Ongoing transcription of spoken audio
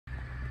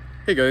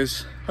Hey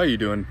guys, how you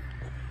doing?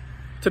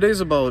 Today's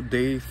about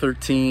day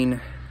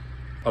 13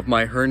 of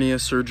my hernia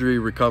surgery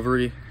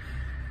recovery,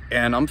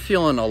 and I'm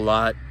feeling a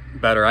lot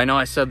better. I know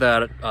I said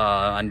that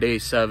on day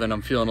 7,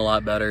 I'm feeling a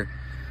lot better,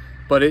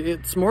 but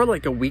it's more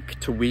like a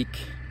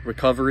week-to-week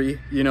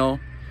recovery, you know,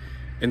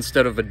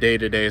 instead of a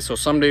day-to-day. So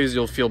some days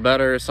you'll feel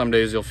better, some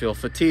days you'll feel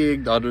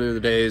fatigued, other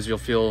days you'll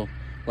feel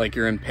like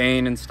you're in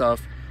pain and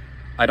stuff.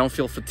 I don't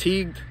feel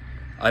fatigued,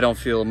 I don't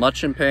feel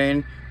much in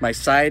pain. My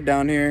side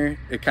down here,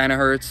 it kind of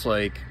hurts.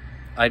 Like,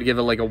 I'd give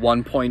it like a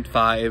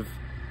 1.5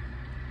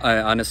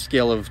 on a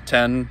scale of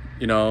 10,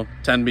 you know,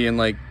 10 being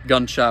like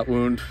gunshot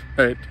wound,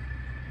 right?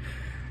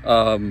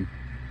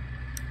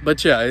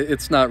 But yeah,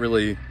 it's not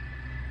really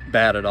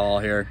bad at all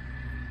here.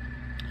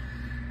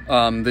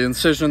 The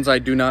incisions, I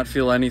do not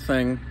feel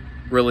anything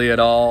really at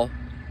all.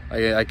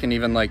 I can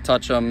even like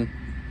touch them,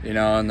 you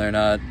know, and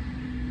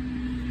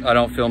I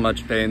don't feel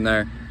much pain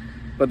there.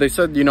 But they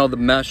said, you know, the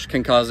mesh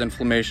can cause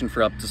inflammation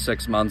for up to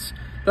 6 months.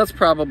 That's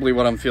probably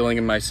what I'm feeling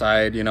in my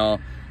side, you know.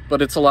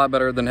 But it's a lot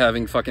better than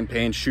having fucking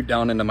pain shoot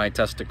down into my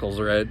testicles,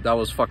 right? That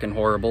was fucking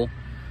horrible.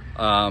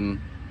 I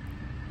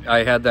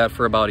had that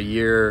for about a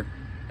year,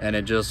 and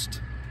it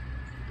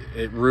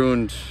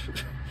ruined,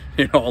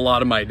 you know, a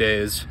lot of my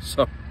days.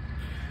 So,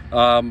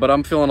 but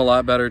I'm feeling a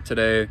lot better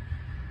today.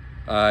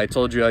 I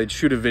told you I'd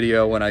shoot a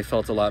video when I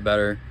felt a lot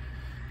better.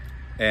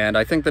 And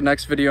I think the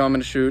next video I'm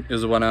going to shoot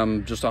is when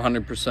I'm just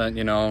 100%,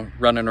 you know,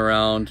 running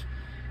around.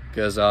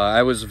 Because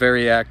I was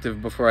very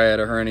active before I had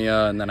a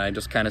hernia, and then I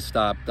just kind of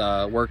stopped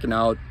working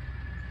out.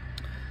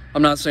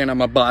 I'm not saying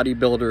I'm a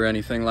bodybuilder or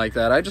anything like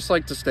that. I just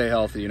like to stay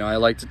healthy, you know. I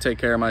like to take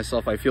care of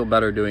myself. I feel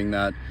better doing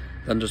that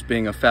than just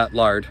being a fat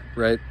lard,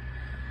 right?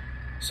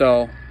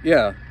 So,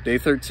 yeah, day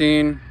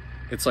 13,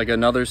 it's like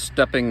another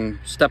stepping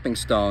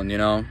stone, you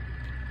know.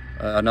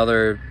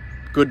 Another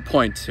good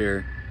point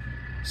here.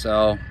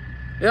 So,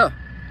 yeah.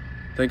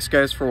 Thanks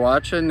guys for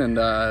watching, and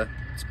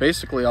it's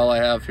basically all I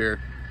have here.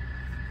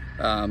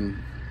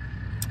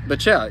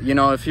 But yeah, you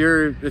know, if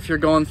you're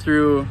going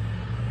through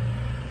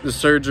the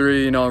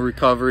surgery, you know,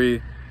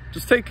 recovery,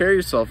 just take care of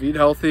yourself. Eat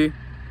healthy.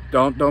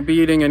 Don't be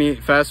eating any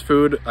fast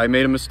food. I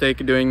made a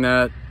mistake of doing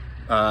that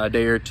a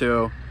day or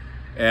two,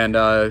 and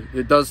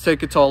it does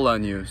take a toll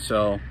on you.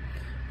 So,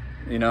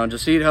 you know,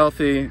 just eat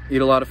healthy,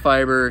 eat a lot of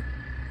fiber,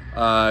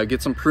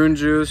 get some prune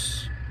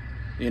juice,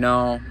 you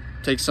know,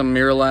 take some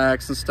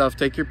Miralax and stuff,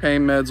 take your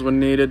pain meds when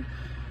needed.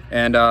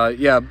 And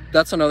yeah,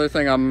 that's another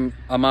thing. I'm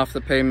off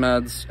the pain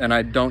meds, and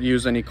I don't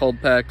use any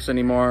cold packs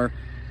anymore,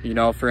 you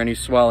know, for any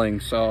swelling.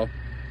 So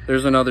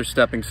there's another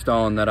stepping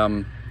stone that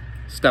I'm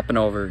stepping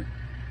over,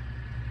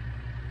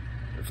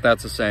 if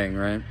that's a saying,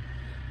 right?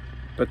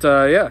 But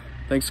yeah,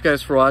 thanks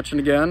guys for watching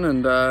again,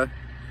 and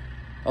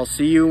I'll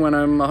see you when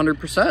I'm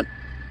 100%.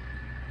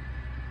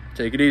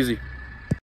 Take it easy.